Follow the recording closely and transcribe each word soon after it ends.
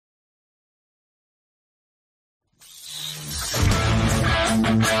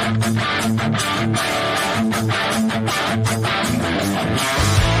Howdy,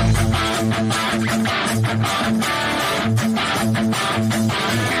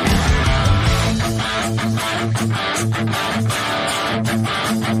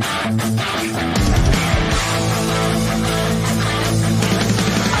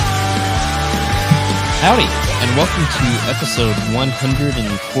 and welcome to episode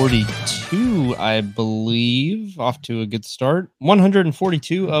 142, I believe. Off to a good start.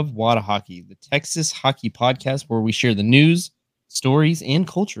 142 of Whatahockey, the Texas hockey podcast where we share the news, stories, and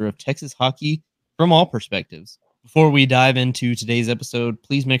culture of Texas hockey from all perspectives. Before we dive into today's episode,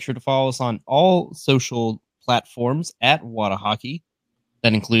 please make sure to follow us on all social platforms at Whatahockey.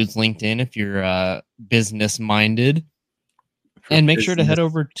 That includes LinkedIn if you're business-minded. And make sure to head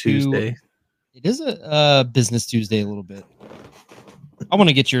over to... Tuesday. It is a Business Tuesday a little bit. I want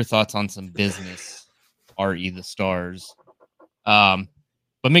to get your thoughts on some business, RE the Stars. But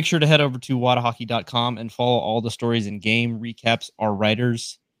make sure to head over to whatahockey.com and follow all the stories and game recaps our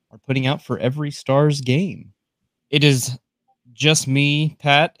writers are putting out for every Stars game. It is just me,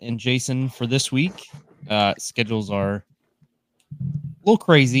 Pat, and Jason for this week. Schedules are a little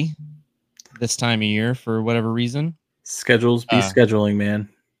crazy this time of year for whatever reason. Schedules be scheduling, man.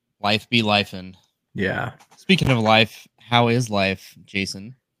 Life be lifing. Yeah. Speaking of life, how is life,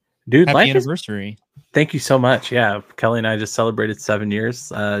 Jason? Dude, happy life anniversary. Thank you so much. Yeah. Kelly and I just celebrated 7 years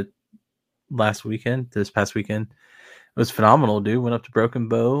this past weekend. It was phenomenal, dude. Went up to Broken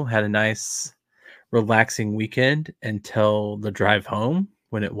Bow, had a nice, relaxing weekend until the drive home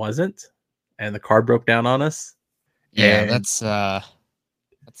when it wasn't, and the car broke down on us. Yeah, that's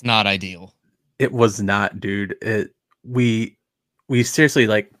not ideal. It was not, dude. We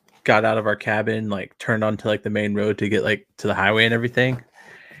seriously got out of our cabin, turned onto the main road to get to the highway and everything.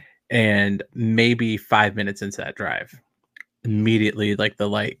 And maybe 5 minutes into that drive, immediately the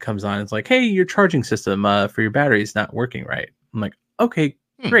light comes on. It's like, hey, your charging system for your battery is not working right. I'm like, okay,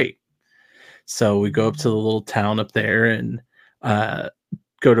 great. So we go up to the little town up there and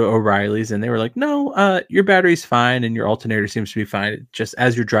go to O'Reilly's, and they were like, no, your battery's fine and your alternator seems to be fine. Just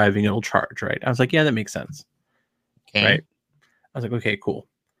as you're driving, it'll charge, right? I was like, yeah, that makes sense. Okay. Right. I was like, okay, cool.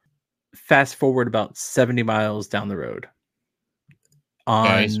 Fast forward about 70 miles down the road.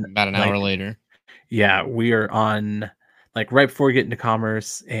 About an hour later. Yeah, we are on right before we get into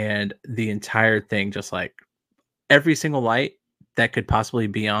Commerce, and the entire thing, just every single light that could possibly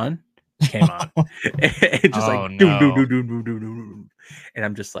be on came on. And just no. doom. And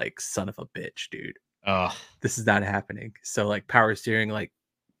I'm just like, son of a bitch, dude. This is not happening. So power steering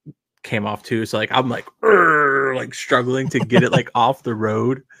came off too. So I'm struggling to get it off the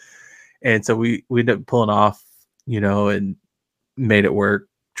road. And so we ended up pulling off, and made it work.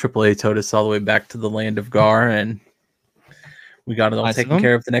 AAA towed us all the way back to the land of Gar, and we got it all taken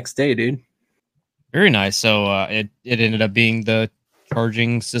care of the next day, dude. Very nice. So it ended up being the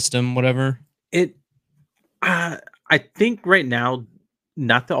charging system, whatever. I think right now,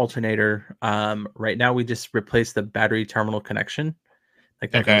 not the alternator. Right now we just replaced the battery terminal connection.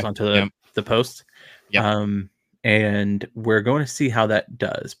 That goes onto the post. Yep. And we're going to see how that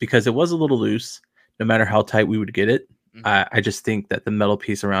does, because it was a little loose, no matter how tight we would get it. I just think that the metal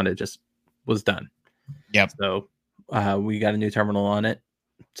piece around it just was done. Yep. So we got a new terminal on it.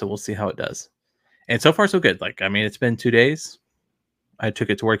 So we'll see how it does. And so far, so good. It's been 2 days. I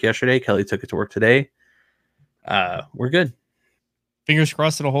took it to work yesterday. Kelly took it to work today. We're good. Fingers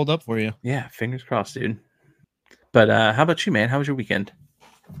crossed it'll hold up for you. Yeah, fingers crossed, dude. But how about you, man? How was your weekend?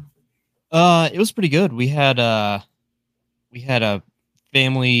 It was pretty good. We had a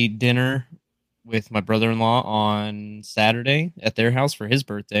family dinner with my brother-in-law on Saturday at their house for his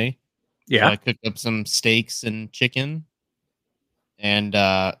birthday. Yeah. So I cooked up some steaks and chicken, and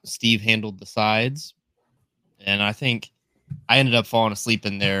Steve handled the sides. And I think I ended up falling asleep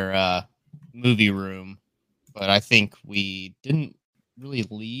in their movie room, but I think we didn't really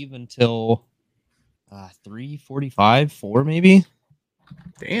leave until 3:45, 4 maybe.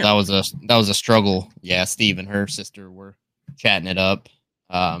 Damn. That was a struggle. Yeah, Steve and her sister were chatting it up.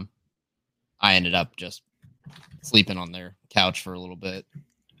 I ended up just sleeping on their couch for a little bit.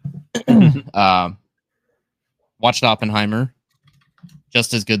 Watched Oppenheimer,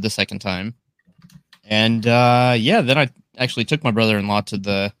 just as good the second time. And then I actually took my brother-in-law to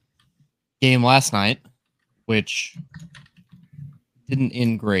the game last night, which didn't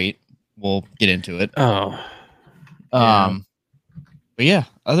end great. We'll get into it. Oh. Yeah. But yeah,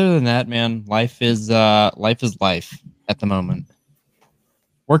 other than that, man, life is life at the moment.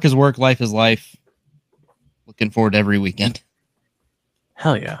 Work is work, life is life. Looking forward to every weekend.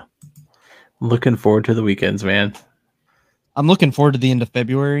 Hell yeah. Looking forward to the weekends, man. I'm looking forward to the end of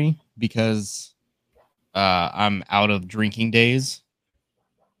February because I'm out of drinking days.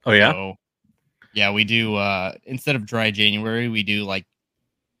 Oh yeah, So yeah, we do instead of dry January, we do like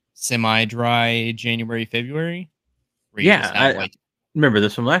semi-dry January, February, where you just yeah. have I like remember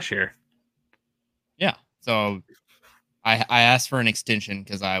this from last year. yeah. So I asked for an extension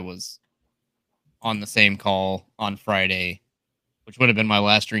because I was on the same call on Friday, which would have been my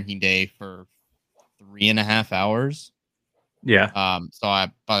last drinking day for 3.5 hours. Yeah, So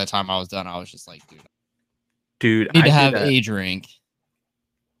I by the time I was done, I was just like, dude, dude. I need to have a drink.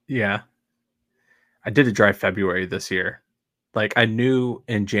 Yeah, I did a dry February this year. Like I knew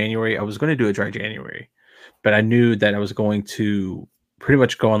in January I was going to do a dry January, but I knew that I was going to pretty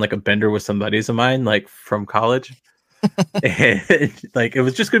much go on like a bender with some buddies of mine, like from college, and like it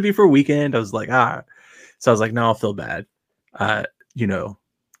was just going to be for a weekend. I was like, so I was like, no, I'll feel bad, uh, you know.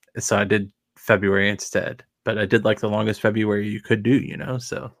 So I did February instead, but I did like the longest February you could do,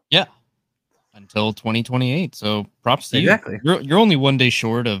 So Yeah, until 2028. So props to you. exactly You're only one day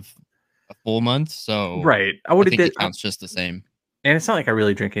short of a full month, so right. I I would have think did. it counts just the same. And it's not like I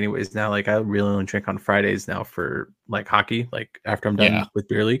really drink anyways now. Like I really only drink on Fridays now for like hockey, like after I'm Yeah. done with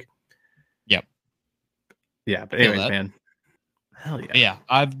beer league. Yep. Yeah, but Feel anyways, that. man. Hell yeah. But yeah,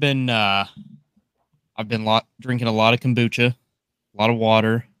 I've been drinking a lot of kombucha, a lot of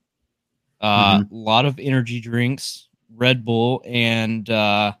water, a Mm-hmm. lot of energy drinks, Red Bull, and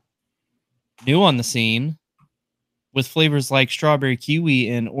new on the scene with flavors like strawberry kiwi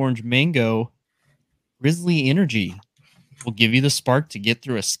and orange mango. Grizzly Energy will give you the spark to get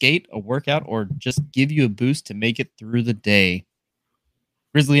through a skate, a workout, or just give you a boost to make it through the day.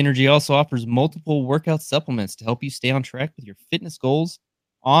 Grizzly Energy also offers multiple workout supplements to help you stay on track with your fitness goals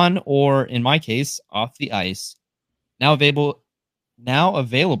on or in my case, off the ice. Now available,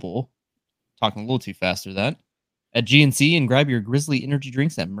 talking a little too fast for that, at GNC, and grab your Grizzly Energy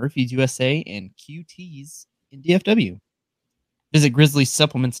drinks at Murphy's USA and QT's in DFW. Visit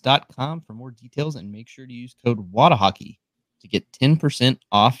grizzlysupplements.com for more details and make sure to use code Whatahockey to get 10%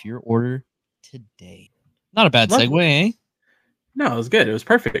 off your order today. Not a bad Lovely. segue, eh? No, it was good. It was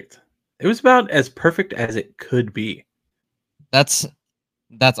perfect. It was about as perfect as it could be. That's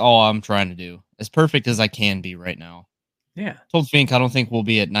all I'm trying to do. As perfect as I can be right now. Yeah. Told Fink I don't think we'll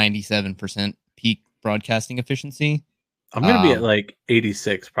be at 97% peak broadcasting efficiency. I'm gonna be at like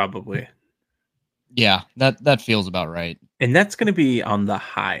 86 probably. Yeah, that feels about right. And that's gonna be on the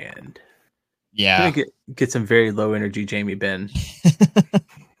high end. Yeah. Gonna get some very low energy Jamie Ben.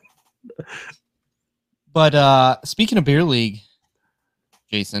 But speaking of beer league,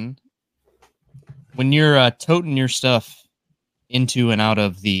 Jason, when you're toting your stuff into and out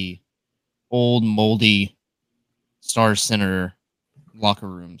of the old moldy Star Center locker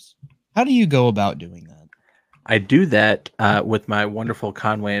rooms, how do you go about doing that? I do that with my wonderful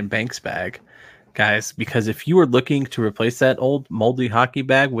Conway and Banks bag, guys, because if you are looking to replace that old moldy hockey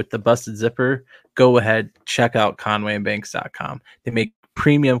bag with the busted zipper, go ahead, check out conwayandbanks.com. They make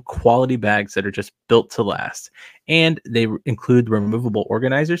premium quality bags that are just built to last, and they include removable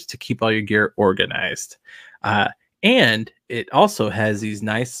organizers to keep all your gear organized. And it also has these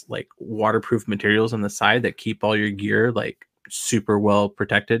nice like waterproof materials on the side that keep all your gear like super well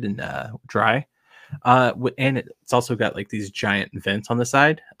protected and dry. And it's also got like these giant vents on the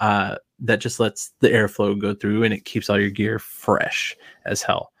side that just lets the airflow go through, and it keeps all your gear fresh as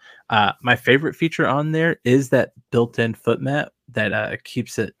hell. My favorite feature on there is that built-in foot mat that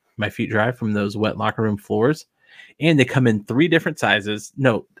keeps my feet dry from those wet locker room floors. And they come in 3 different sizes.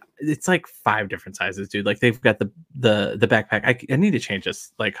 No, it's like 5 different sizes, dude. Like they've got the backpack. I need to change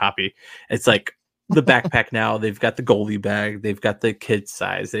this like copy. It's like the backpack now. They've got the goalie bag. They've got the kid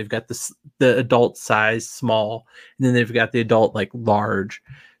size. They've got the adult size small, and then they've got the adult like large.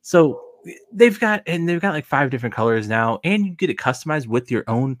 So they've got like 5 different colors now, and you get it customized with your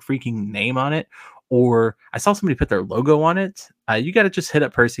own freaking name on it. Or I saw somebody put their logo on it. You got to just hit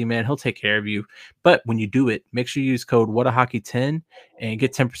up Percy, man. He'll take care of you. But when you do it, make sure you use code Whatahockey10 and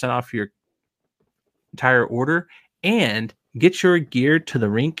get 10% off your entire order, and get your gear to the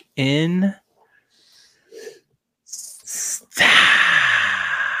rink in style.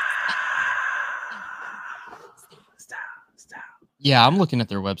 Yeah, I'm looking at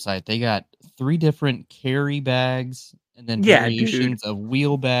their website. They got 3 different carry bags and then Yeah, dude. variations of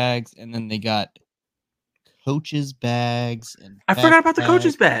wheel bags, and then they got coaches bags and I forgot about the backpacks.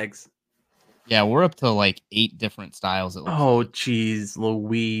 coaches bags. Yeah, we're up to like 8 different styles. It looks Oh, like. geez,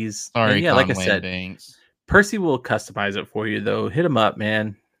 Louise. Sorry, And yeah, like I Conway said, Banks. Percy will customize it for you, though. Hit him up,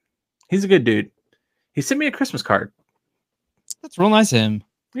 man. He's a good dude. He sent me a Christmas card. That's real nice of him.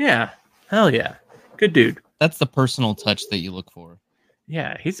 Yeah, hell yeah, good dude. that's the personal touch that you look for.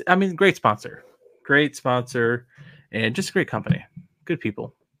 Yeah, great sponsor, and just a great company, good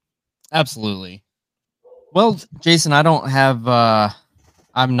people. Absolutely. Well, Jason, I'm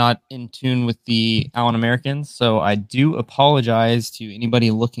not in tune with the Allen Americans, so I do apologize to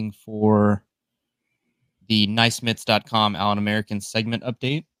anybody looking for the nicemits.com Allen Americans segment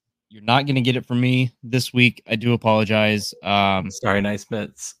update. You're not going to get it from me this week. I do apologize. Sorry, Nice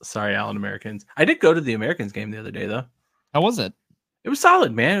Mitts. Sorry, Allen Americans. I did go to the Americans game the other day, though. How was it? It was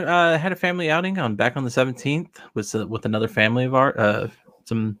solid, man. I had a family outing back on the 17th with another family of our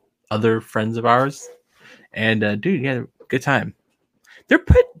some other friends of ours, and dude, yeah, good time. They're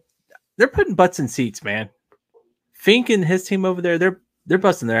putting butts in seats, man. Fink and his team over there, they're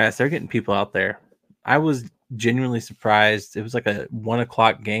busting their ass. They're getting people out there. I was genuinely surprised. It was like a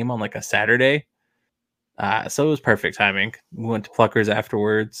 1:00 game on like a Saturday, so it was perfect timing. We went to Pluckers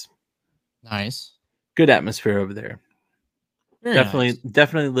afterwards. Nice. Good atmosphere over there. Very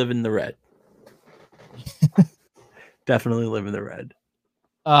Definitely living the red. Definitely living the red.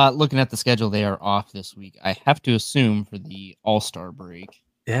 Looking at the schedule, they are off this week. I have to assume for the All-Star break.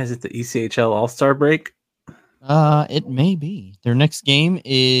 Yeah, is it the ECHL All-Star break? It may be. Their next game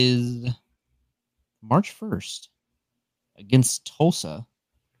is March 1st against Tulsa.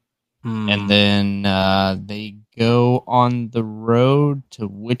 And then they go on the road to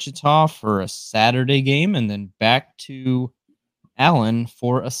Wichita for a Saturday game and then back to Allen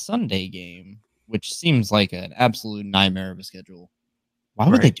for a Sunday game, which seems like an absolute nightmare of a schedule. Why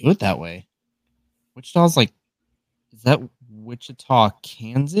would they do it that way? Wichita's like, is that Wichita,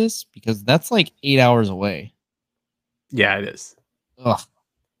 Kansas? Because that's like 8 hours away. Yeah, it is. Ugh.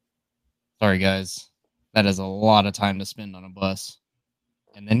 Sorry, guys. That is a lot of time to spend on a bus.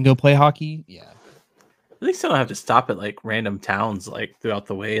 And then go play hockey? Yeah. At least they don't have to stop at like random towns like throughout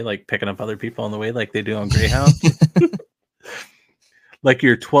the way, like picking up other people on the way like they do on Greyhound. Like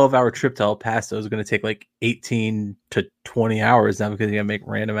your 12-hour trip to El Paso is going to take like 18 to 20 hours now because you got to make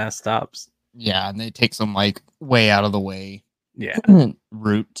random ass stops. Yeah, and they take some like way out of the way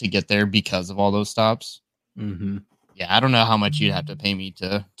route to get there because of all those stops. Mm-hmm. Yeah, I don't know how much you'd have to pay me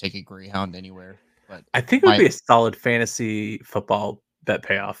to take a Greyhound anywhere, but I think it would be a solid fantasy football bet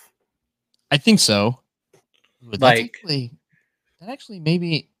payoff. I think so. Ooh, like that actually may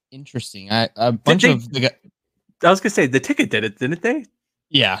be interesting. A bunch of the guys. I was gonna say the ticket did it, didn't they?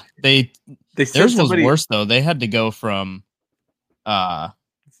 Yeah, they theirs was worse though. They had to go from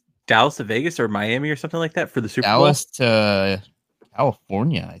Dallas to Vegas or Miami or something like that for the Super Bowl. Dallas to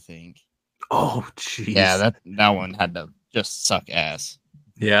California, I think. Oh, jeez. Yeah, that one had to just suck ass.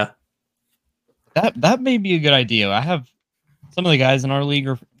 Yeah, that may be a good idea. I have some of the guys in our league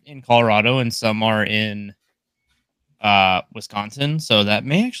are in Colorado and some are in Wisconsin, so that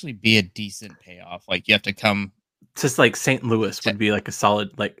may actually be a decent payoff. Like you have to come just like St. Louis would be like a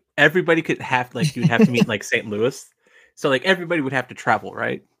solid, like everybody could have like you'd have to meet like St. Louis, so like everybody would have to travel,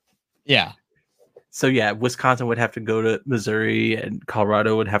 right? Yeah. So yeah, Wisconsin would have to go to Missouri and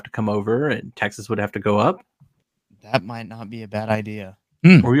Colorado would have to come over and Texas would have to go up. That might not be a bad idea.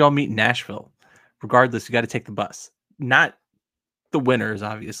 Or we all meet in Nashville. Regardless, you got to take the bus. Not the winners,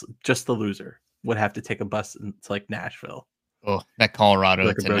 obviously. Just the loser would have to take a bus to like Nashville. Oh, that Colorado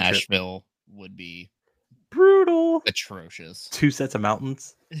like to Nashville would be brutal, atrocious. 2 sets of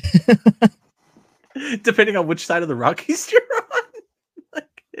mountains, depending on which side of the Rockies you're on.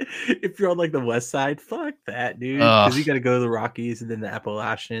 Like, if you're on like the west side, fuck that, dude. Because you got to go to the Rockies and then the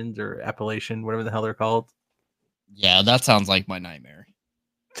Appalachians or Appalachian, whatever the hell they're called. Yeah, that sounds like my nightmare.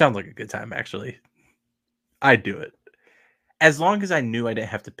 Sounds like a good time, actually. I'd do it. As long as I knew I didn't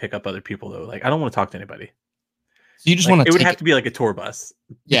have to pick up other people, though. Like, I don't want to talk to anybody. So you just want to it would have to be like a tour bus.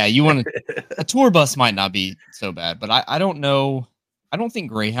 Yeah, you want to... A tour bus might not be so bad, but I don't know. I don't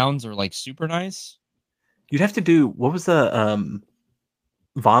think Greyhounds are like super nice. You'd have to do... What was the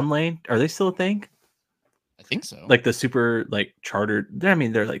Von Lane? Are they still a thing? I think so. Like the super like chartered... I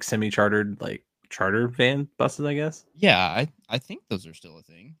mean, they're like semi-chartered, like charter van buses, I guess. Yeah, I think those are still a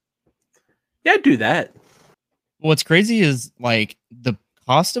thing. Yeah, I'd do that. What's crazy is like the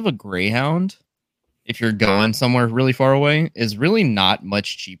cost of a Greyhound, if you're going somewhere really far away, is really not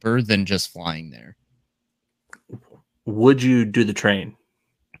much cheaper than just flying there. Would you do the train?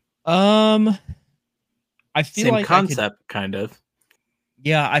 I feel Same like concept, kind of.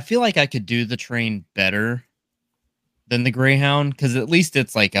 Yeah, I feel like I could do the train better than the Greyhound because at least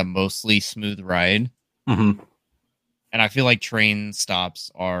it's like a mostly smooth ride. Mm-hmm. And I feel like train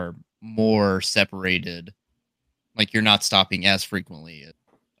stops are more separated. Like you're not stopping as frequently as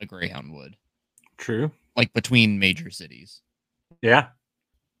a Greyhound would. True. Like between major cities. Yeah.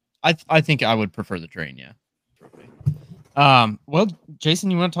 I think I would prefer the train, yeah. Well,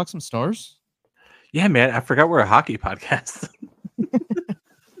 Jason, you want to talk some stars? Yeah, man, I forgot we're a hockey podcast.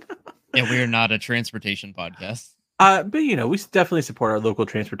 Yeah, we are not a transportation podcast. But we definitely support our local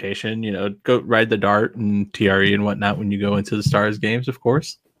transportation. Go ride the Dart and TRE and whatnot when you go into the Stars games, of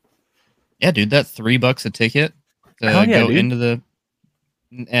course. Yeah, dude, that's $3 a ticket Hell to yeah, go dude. into the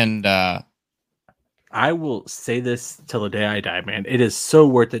and I will say this till the day I die, man. It is so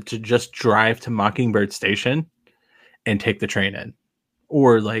worth it to just drive to Mockingbird Station and take the train in.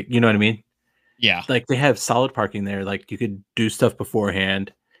 Or you know what I mean? yeah, Like they have solid parking there. Like you could do stuff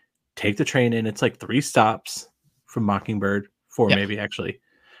beforehand, take the train in. It's like 3 stops from Mockingbird, 4 yeah, maybe actually.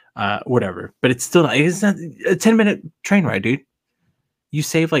 Whatever. But it's not a 10-minute train ride, dude. You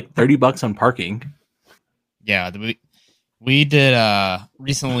save like $30 on parking. yeah. We did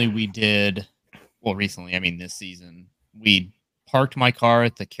recently. Recently, I mean this season. We parked my car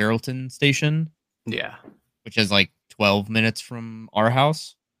at the Carrollton station, Yeah. which is like 12 minutes from our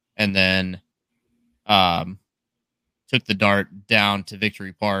house, and then um took the Dart down to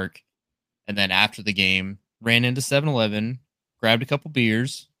Victory Park, and then after the game ran into 7-Eleven, grabbed a couple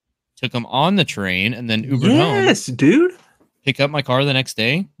beers, took them on the train, and then Ubered home. Yes, dude. Pick up my car the next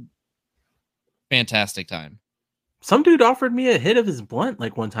day. Fantastic time. Some dude offered me a hit of his blunt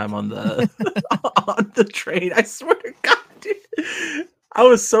like one time on the on the train. I swear to God, dude. I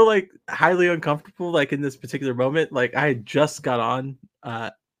was so highly uncomfortable in this particular moment. Like I had just got on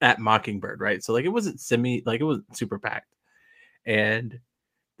at Mockingbird, right? So it wasn't it wasn't super packed. And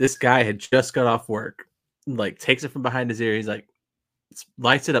this guy had just got off work, takes it from behind his ear. He's like,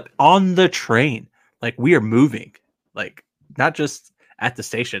 lights it up on the train. Like we are moving, not just at the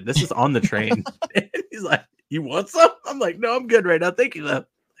station. This is on the train. And he's like, "You want some?" I'm like, "No, I'm good right now. Thank you, though.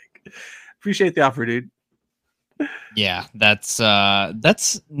 Appreciate the offer, dude." Yeah, that's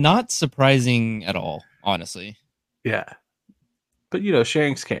not surprising at all, honestly. Yeah, but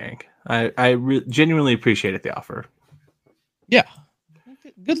sharing's caring. I genuinely appreciated the offer. Yeah,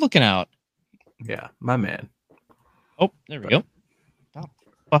 good looking out. Yeah, my man. Oh, there we go. About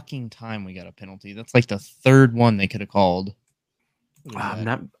fucking time we got a penalty. That's like the third one they could have called.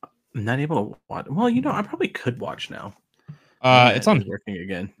 I'm not able to watch. Well, I probably could watch now. It's on working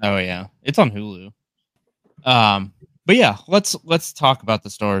again. Oh yeah, it's on Hulu. But yeah, let's talk about the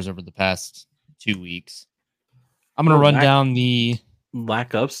Stars over the past 2 weeks. I'm gonna run down the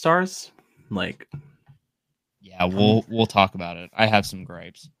lack of stars. Yeah, we'll talk about it. I have some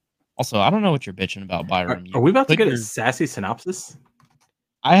gripes. Also, I don't know what you're bitching about, Byram. Are we about to get a sassy synopsis?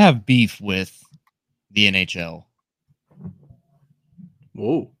 I have beef with the NHL.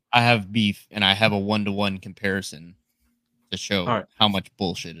 Whoa. I have beef, and I have a 1-to-1 comparison to show how much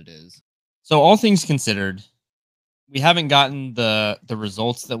bullshit it is. So, all things considered, we haven't gotten the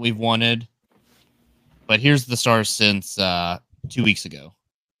results that we've wanted, but here's the Stars since 2 weeks ago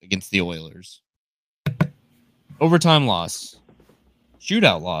against the Oilers. Overtime loss,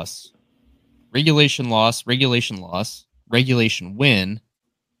 shootout loss, regulation loss, regulation win,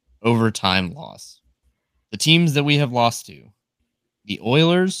 overtime loss. The teams that we have lost to: the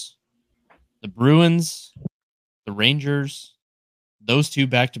Oilers, the Bruins, the Rangers, those two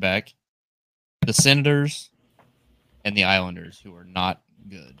back-to-back, the Senators, and the Islanders, who are not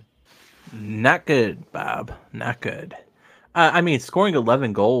good. Not good, Bob. Not good. I mean, scoring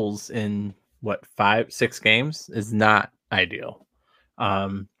 11 goals in 5-6 games is not ideal.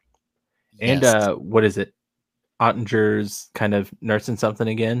 And what is it? Ottinger's kind of nursing something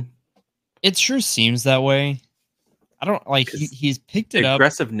again. It sure seems that way. I don't like he's picked it up.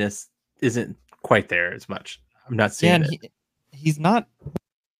 Aggressiveness isn't quite there as much. I'm not seeing it. He's not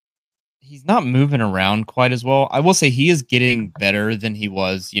moving around quite as well. I will say he is getting better than he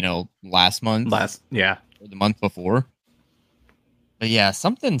was, last month. Or the month before. But yeah,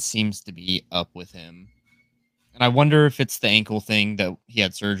 something seems to be up with him. And I wonder if it's the ankle thing that he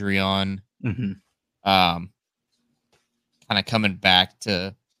had surgery on. Mm-hmm. Kind of coming back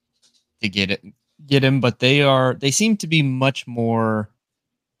to get him, but they seem to be much more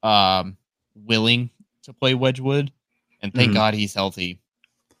willing to play Wedgwood, and thank God he's healthy,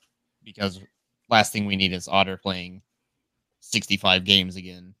 because last thing we need is Otter playing 65 games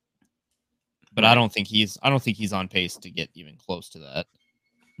again. But right. I don't think he's on pace to get even close to that.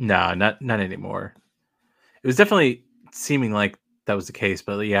 No, not anymore. It was definitely seeming like that was the case,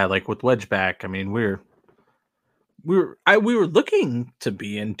 but yeah, with Wedge back, I mean, we were looking to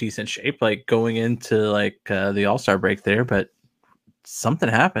be in decent shape, going into the All-Star break there, but something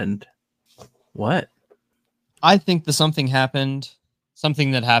happened. What? I think something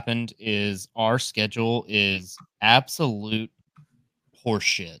that happened is our schedule is absolute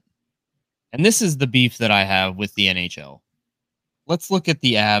horseshit. And this is the beef that I have with the NHL. Let's look at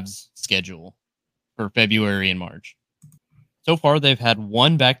the Avs schedule for February and March. So far, they've had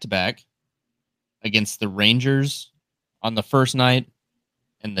one back-to-back against the Rangers on the first night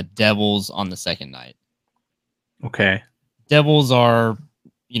and the Devils on the second night. Okay. Devils are,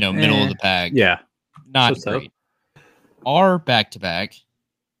 middle of the pack. Yeah. Not So. great. Our back-to-back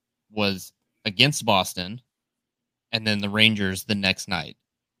was against Boston and then the Rangers the next night.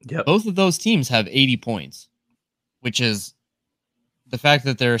 Yep. Both of those teams have 80 points, which is the fact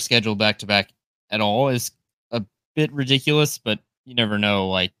that they're scheduled back-to-back at all is a bit ridiculous, but you never know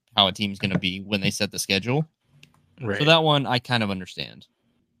like how a team's going to be when they set the schedule. Right. So that one I kind of understand.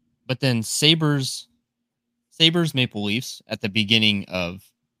 But then Sabres Maple Leafs at the beginning of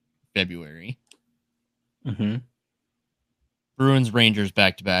February. Mm-hmm. Bruins Rangers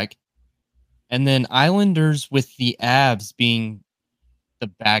back-to-back. And then Islanders with the Avs being the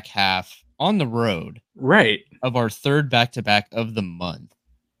back half on the road. Right. Of our third back-to-back of the month.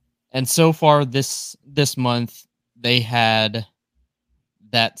 And so far this month, they had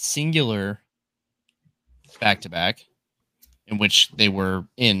that singular back-to-back in which they were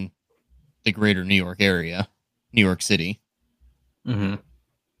in the greater New York area, New York City. Mm-hmm.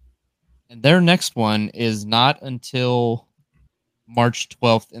 And their next one is not until March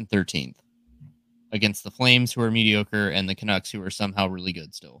 12th and 13th against the Flames, who are mediocre, and the Canucks, who are somehow really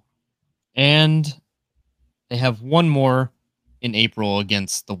good still. And they have one more in April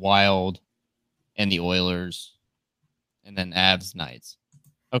against the Wild and the Oilers, and then Avs Knights.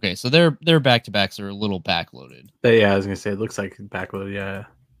 Okay, so their back-to-backs are a little backloaded. Yeah, I was gonna say it looks like backloaded. Yeah.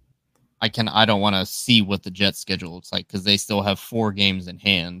 I don't want to see what the Jets schedule looks like because they still have 4 games in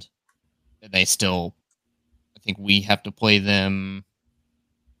hand. And I think we have to play them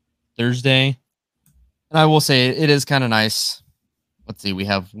Thursday. And I will say it is kind of nice. Let's see, we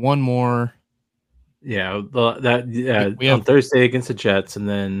have one more. Yeah, we have on Thursday against the Jets, and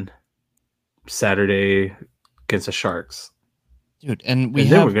then Saturday against the Sharks. Dude, and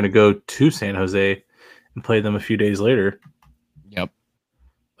then we're gonna go to San Jose and play them a few days later. Yep.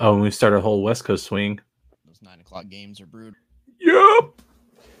 Oh, and we start a whole West Coast swing. Those 9:00 games are brutal. Yep.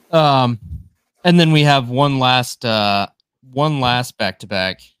 And then we have one last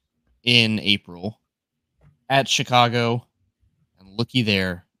back-to-back in April at Chicago, and looky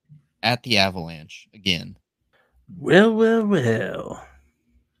there, at the Avalanche again. Well.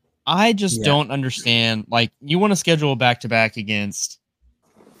 I just don't understand. Like, you want to schedule a back-to-back against,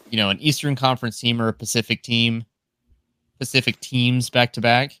 an Eastern Conference team or a Pacific team. Pacific teams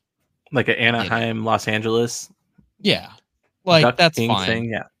back-to-back. Like an Anaheim, Los Angeles. Yeah. Like, Duck that's King fine. Thing,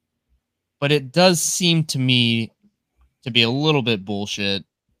 yeah. But it does seem to me to be a little bit bullshit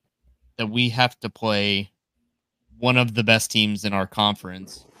that we have to play one of the best teams in our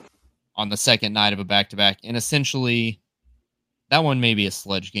conference on the second night of a back-to-back. And essentially, that one may be a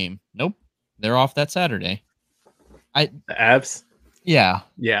sledge game. Nope. They're off that Saturday. The Avs? Yeah.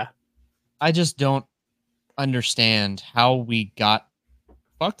 Yeah. I just don't understand how we got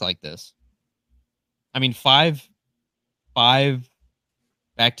fucked like this. I mean, five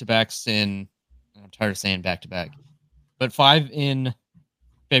back-to-backs in... I'm tired of saying back-to-back. But 5 in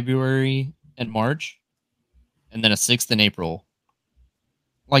February and March, and then a 6th in April.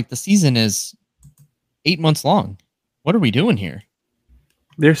 Like, the season is 8 months long. What are we doing here?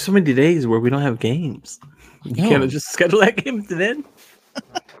 There's so many days where we don't have games. You can't just schedule that game then.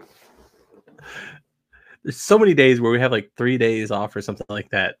 There's so many days where we have like 3 days off or something like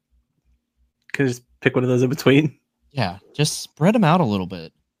that. Can I just pick one of those in between? Yeah, just spread them out a little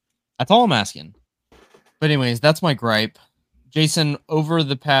bit. That's all I'm asking. But anyways, that's my gripe. Jason, over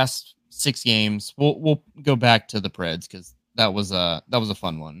the past 6 games, we'll go back to the Preds because that was a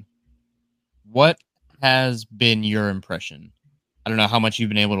fun one. What has been your impression? I don't know how much you've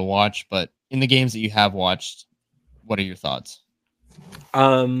been able to watch, but in the games that you have watched, what are your thoughts?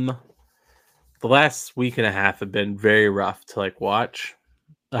 The last week and a half have been very rough to watch.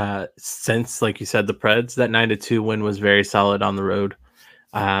 Since, like you said, the Preds, that 9-2 win was very solid on the road.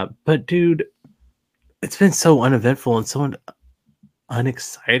 But dude, it's been so uneventful and so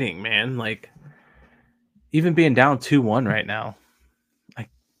unexciting, man. Like, even being down 2-1 right now, it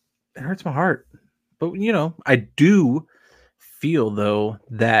hurts my heart. But I do feel though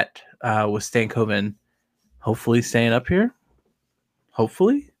that with Stankoven hopefully staying up here,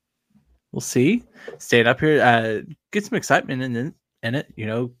 hopefully we'll see, staying up here, get some excitement in it,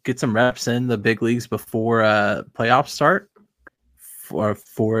 get some reps in the big leagues before playoffs start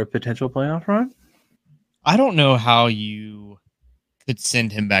for a potential playoff run. I don't know how you could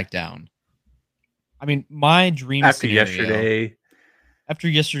send him back down. I mean, my dream after scenario, yesterday, after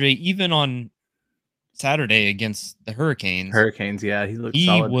yesterday, even on Saturday against the Hurricanes, Yeah, he looked he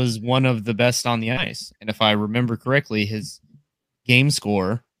solid. was one of the best on the ice. And if I remember correctly, his game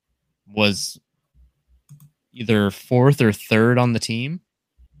score was either fourth or third on the team.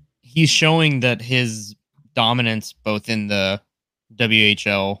 He's showing that his dominance both in the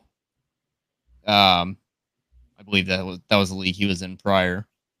WHL, I believe that was the league he was in prior,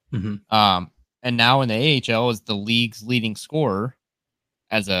 and now in the AHL is the league's leading scorer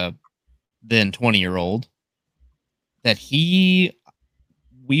as a then 20-year-old. That we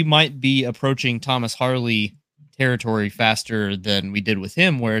might be approaching Thomas Harley territory faster than we did with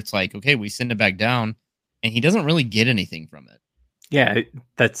him, where it's like, okay, we send it back down, and he doesn't really get anything from it. Yeah,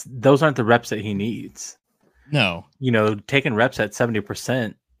 those aren't the reps that he needs. No, taking reps at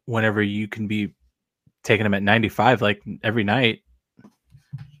 70% whenever you can be taking them at 95 like every night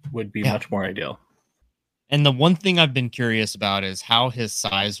would be much more ideal. And the one thing I've been curious about is how his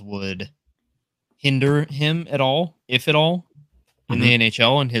size would hinder him at all, if at all, in the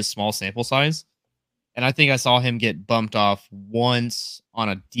NHL and his small sample size. And I think I saw him get bumped off once on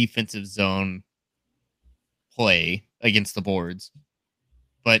a defensive zone play against the boards.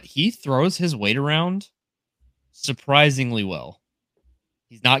 But he throws his weight around surprisingly well.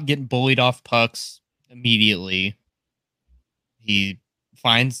 He's not getting bullied off pucks immediately. He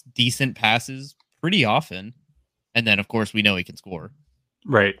finds decent passes pretty often. And then, of course, we know he can score.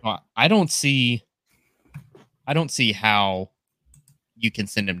 Right. I don't see how you can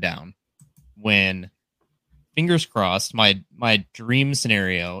send him down when, fingers crossed, my dream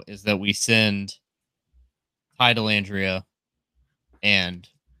scenario is that we send Ty Dellandrea and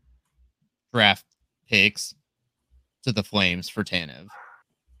draft picks to the Flames for Tanev.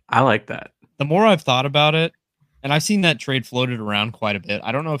 I like that. The more I've thought about it, and I've seen that trade floated around quite a bit.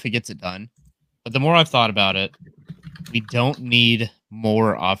 I don't know if he gets it done, but the more I've thought about it, we don't need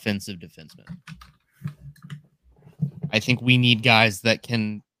more offensive defensemen. I think we need guys that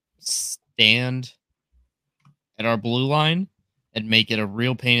can stand at our blue line and make it a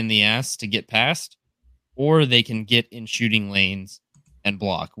real pain in the ass to get past, or they can get in shooting lanes and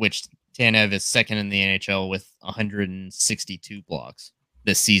block, which Tanev is second in the NHL with 162 blocks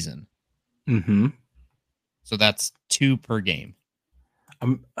this season. Mm-hmm. So that's 2 per game.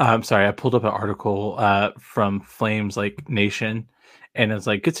 I'm sorry. I pulled up an article from Flames Nation, and it's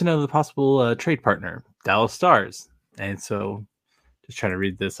like, get to know the possible trade partner, Dallas Stars. And so just trying to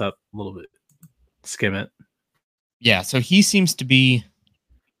read this up a little bit, skim it. Yeah, so he seems to be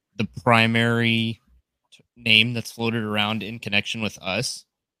the primary name that's floated around in connection with us.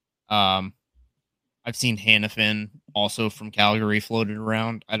 I've seen Hannafin also from Calgary floated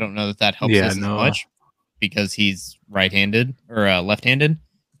around. I don't know that helps us as much because he's right-handed or left-handed,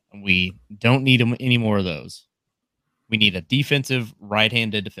 and we don't need any more of those. We need a defensive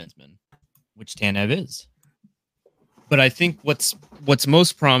right-handed defenseman, which Tanev is. But I think what's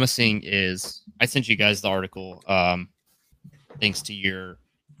most promising is I sent you guys the article. Thanks to you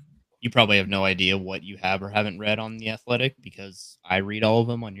probably have no idea what you have or haven't read on The Athletic because I read all of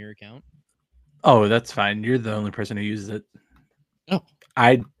them on your account. Oh, that's fine. You're the only person who uses it. Oh,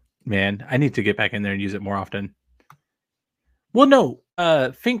 I need to get back in there and use it more often. Well, no,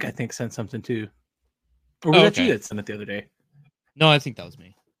 Fink I think sent something too. Or was that you that sent it the other day? No, I think that was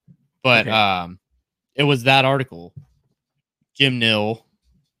me. But it was that article. Jim NILL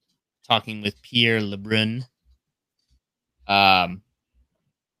talking with Pierre Lebrun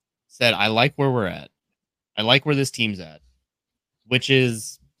said, I like where we're at. I like where this team's at, which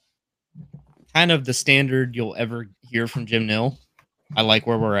is kind of the standard you'll ever hear from Jim NILL. I like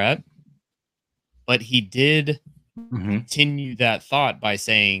where we're at. But he did continue that thought by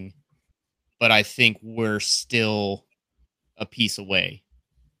saying, but I think we're still a piece away.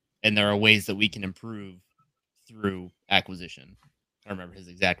 And there are ways that we can improve through acquisition. I don't remember his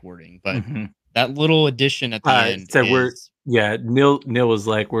exact wording, but that little addition at the end is... NILL was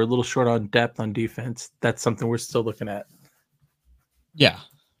like, we're a little short on depth on defense. That's something we're still looking at. Yeah,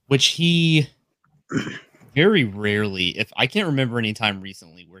 which he very rarely, if I can't remember any time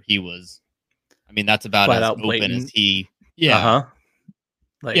recently where he was, I mean, that's about as open blatant as he... Yeah.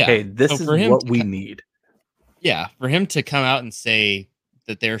 Hey, this is what we need. Yeah, for him to come out and say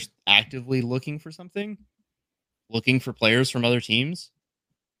that they're actively looking for something, looking for players from other teams,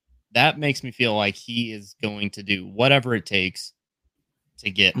 that makes me feel like he is going to do whatever it takes to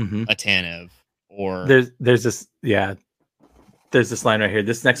get a Tanev. Or there's this line right here.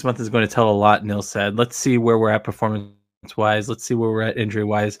 This next month is going to tell a lot, NILL said. Let's see where we're at performance-wise. Let's see where we're at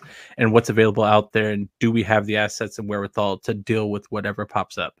injury-wise and what's available out there. And do we have the assets and wherewithal to deal with whatever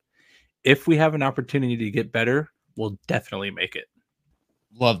pops up? If we have an opportunity to get better, we'll definitely make it.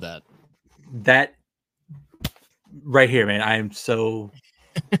 Love that. That right here, man. I am so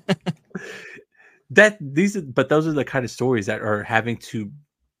but those are the kind of stories that are having to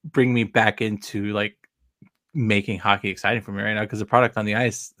bring me back into like making hockey exciting for me right now, because the product on the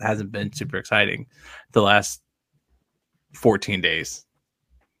ice hasn't been super exciting the last 14 days.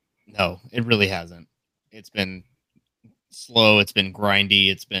 No, it really hasn't. It's been slow. It's been grindy.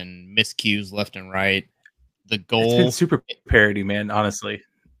 It's been miscues left and right. The It's been goal, super parody, man. Honestly,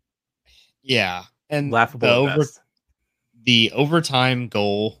 yeah, and laughable at best. the overtime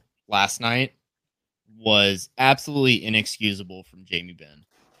goal last night was absolutely inexcusable from Jamie Benn.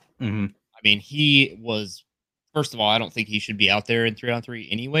 Mm-hmm. I mean, he was, first of all, I don't think he should be out there in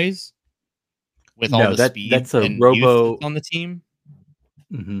 3-on-3 anyways, with all No, the speed that's a and youth robo. that's on the team.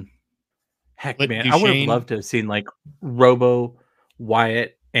 Mm-hmm. Heck, But man, I would have Duchesne, loved to have seen like Robo,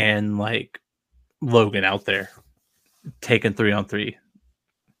 Wyatt, and like Logan out there taking 3-on-3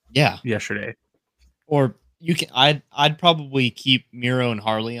 yeah, yesterday. or you can, I'd probably keep Miro and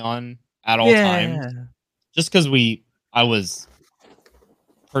Harley on at all times, Yeah. just because I was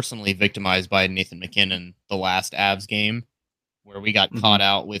personally victimized by Nathan McKinnon the last Avs game, where we got Mm-hmm. caught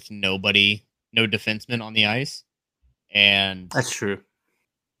out with no defenseman on the ice. And That's true.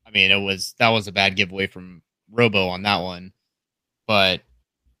 I mean, that was a bad giveaway from Robo on that one. But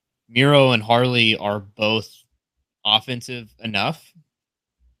Miro and Harley are both offensive enough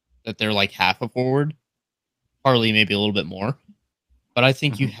that they're like half a forward. Harley maybe a little bit more. But I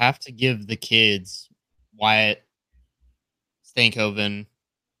think you have to give the kids Wyatt, Stankoven,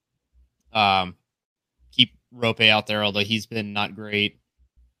 keep Rope out there, although he's been not great.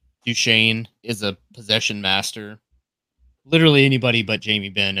 Duchesne is a possession master. Literally anybody but Jamie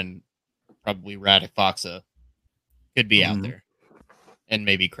Benn and probably Radek Foxa could be out there. And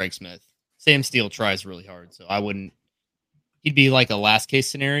maybe Craig Smith. Sam Steele tries really hard, so I wouldn't. He'd be like a last case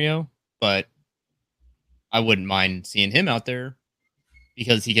scenario, but I wouldn't mind seeing him out there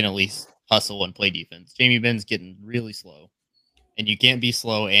because he can at least hustle and play defense. Jamie Benn's getting really slow, and you can't be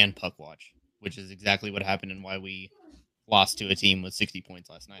slow and puck watch, which is exactly what happened and why we lost to a team with 60 points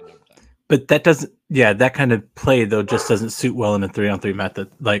last night in overtime. But that doesn't, yeah, that kind of play though just doesn't suit well in a 3-on-3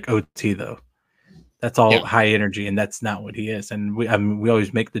 method like OT though. That's all high energy, and that's not what he is. And we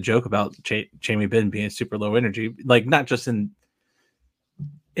always make the joke about Jamie Benn being super low energy, like not just in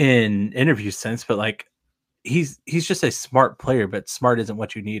interview sense, but like he's just a smart player. But smart isn't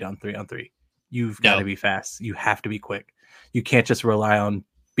what you need on 3-on-3. You've got to be fast. You have to be quick. You can't just rely on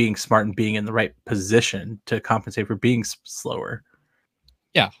being smart and being in the right position to compensate for being slower.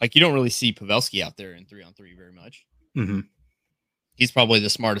 Yeah, like you don't really see Pavelski out there in 3-on-3 very much. Mm-hmm. He's probably the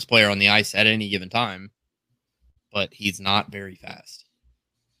smartest player on the ice at any given time, but he's not very fast.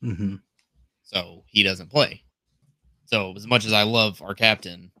 Mm-hmm. So he doesn't play. So as much as I love our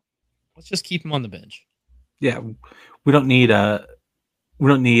captain, let's just keep him on the bench. Yeah, we don't need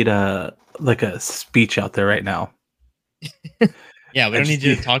like a speech out there right now. Yeah, we don't need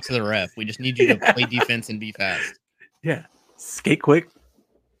you to talk to the ref. We just need you to play defense and be fast. Yeah, skate quick,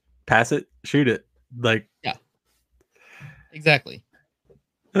 pass it, shoot it. Like, yeah, exactly.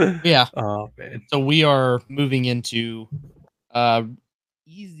 Yeah. Oh man. So we are moving into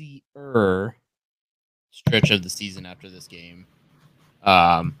easier stretch of the season after this game.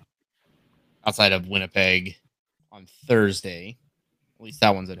 Outside of Winnipeg on Thursday, at least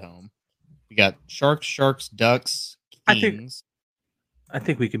that one's at home. We got Sharks, Ducks, Kings. I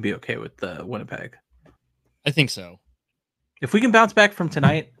think we can be okay with the Winnipeg. I think so. If we can bounce back from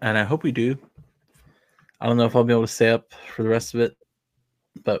tonight, and I hope we do. I don't know if I'll be able to stay up for the rest of it,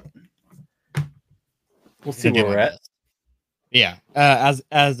 but we'll see where we're at. Yeah.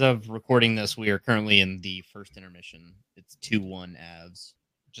 As of recording this, we are currently in the first intermission. It's 2-1 Avs,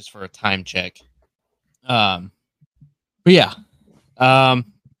 just for a time check. But yeah.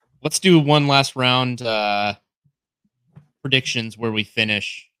 Let's do one last round predictions where we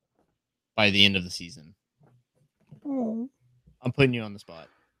finish by the end of the season. Oh. I'm putting you on the spot.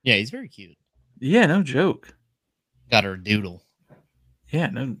 Yeah, he's very cute. Yeah, no joke. Got her doodle. Yeah,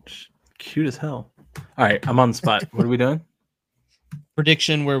 no, cute as hell. All right, I'm on the spot. What are we doing?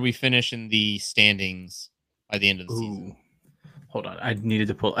 Prediction where we finish in the standings by the end of the season. Hold on. I meant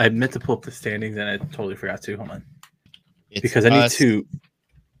to pull up the standings and I totally forgot to. Hold on. It's because I need to.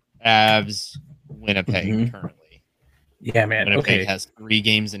 Avs, Winnipeg currently. Yeah, man. Winnipeg has 3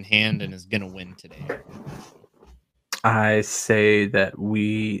 games in hand and is going to win today. I say that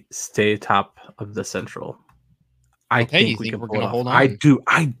we stay top of the Central. I think we can pull it off. Hold on? I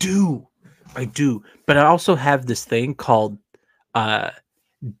do. But I also have this thing called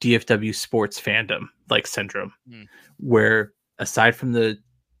DFW sports fandom, like syndrome, where aside from the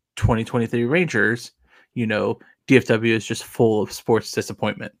 2023 Rangers, DFW is just full of sports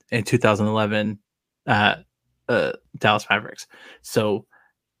disappointment. In 2011 Dallas Mavericks. So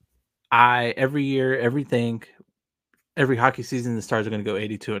every year, every hockey season, the Stars are going to go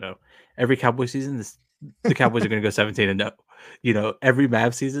 82-0. Every Cowboy season, the Cowboys are going to go 17-0. Every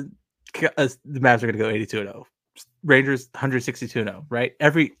Mavs season, the Mavs are going to go 82-0. Rangers 162-0. Right?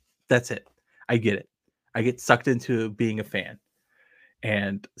 That's it. I get it. I get sucked into being a fan,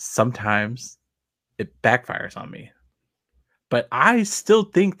 and sometimes it backfires on me. But I still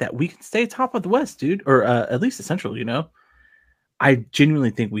think that we can stay top of the West, dude, or at least the Central. I genuinely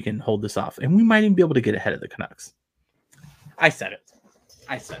think we can hold this off, and we might even be able to get ahead of the Canucks. I said it.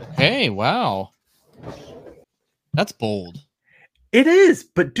 Hey, wow. That's bold. It is,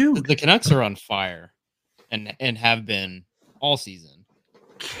 but dude, the Canucks are on fire and have been all season.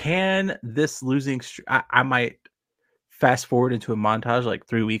 Can this losing streak, I might fast forward into a montage like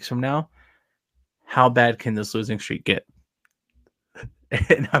 3 weeks from now. How bad can this losing streak get?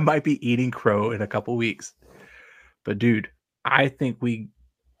 And I might be eating crow in a couple weeks. But dude, I think we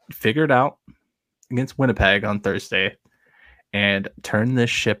figured out against Winnipeg on Thursday and turn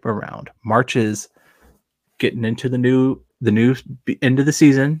this ship around. March is getting into the new end of the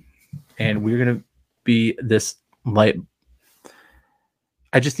season, and we're gonna be this light.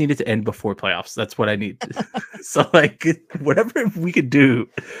 I just need it to end before playoffs. That's what I need. So like whatever we could do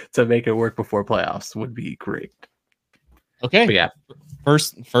to make it work before playoffs would be great. Okay. But yeah.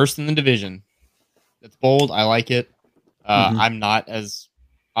 First in the division. That's bold. I like it. I'm not as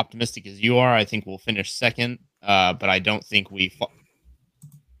optimistic as you are. I think we'll finish second, but I don't think we'll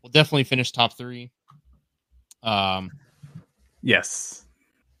definitely finish top 3. Yes.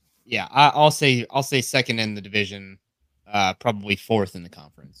 Yeah, I'll say second in the division, probably 4th in the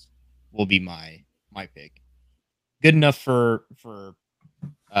conference will be my pick. Good enough for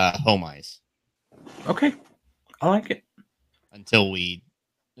home ice. Okay, I like it. Until we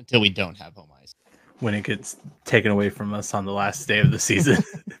don't have home ice. When it gets taken away from us on the last day of the season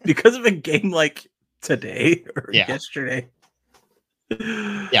because of a game like today or yesterday.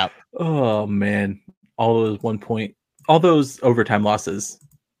 Yeah. Oh man, all those overtime losses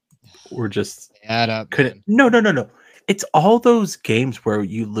were just add up. No. It's all those games where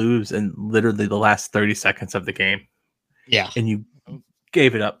you lose in literally the last 30 seconds of the game. Yeah. And you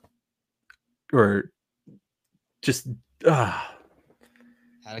gave it up or just had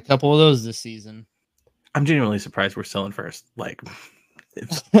a couple of those this season. I'm genuinely surprised we're still in first. Like,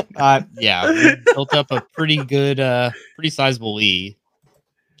 yeah, we built up a pretty good, pretty sizable lead.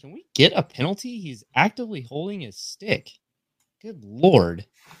 Can we get a penalty? He's actively holding his stick. Good Lord.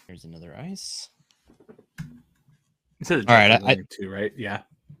 Here's another ice. All right, two, right? Yeah.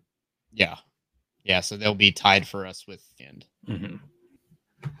 So they'll be tied for us with end. Mm-hmm.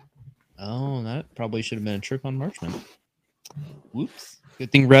 Oh, that probably should have been a trick on Marchman. Whoops.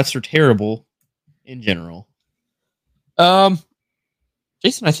 Good thing refs are terrible in general.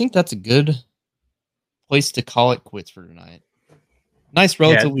 Jason, I think that's a good place to call it quits for tonight. Nice,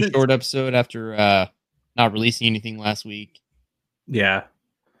 relatively short episode after not releasing anything last week. Yeah.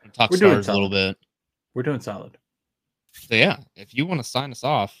 Talk Stars a little bit. We're doing solid. So yeah, if you want to sign us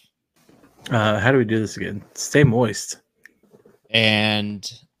off. How do we do this again? Stay moist. And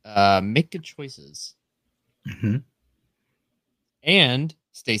make good choices. Mm-hmm. And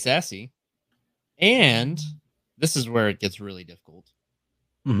stay sassy. And this is where it gets really difficult.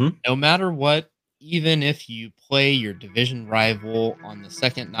 Mm-hmm. No matter what, even if you play your division rival on the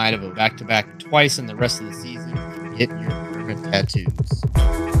second night of a back-to-back twice in the rest of the season, forget your permanent tattoos.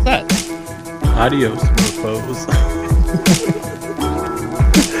 What's that? Adios, mofos.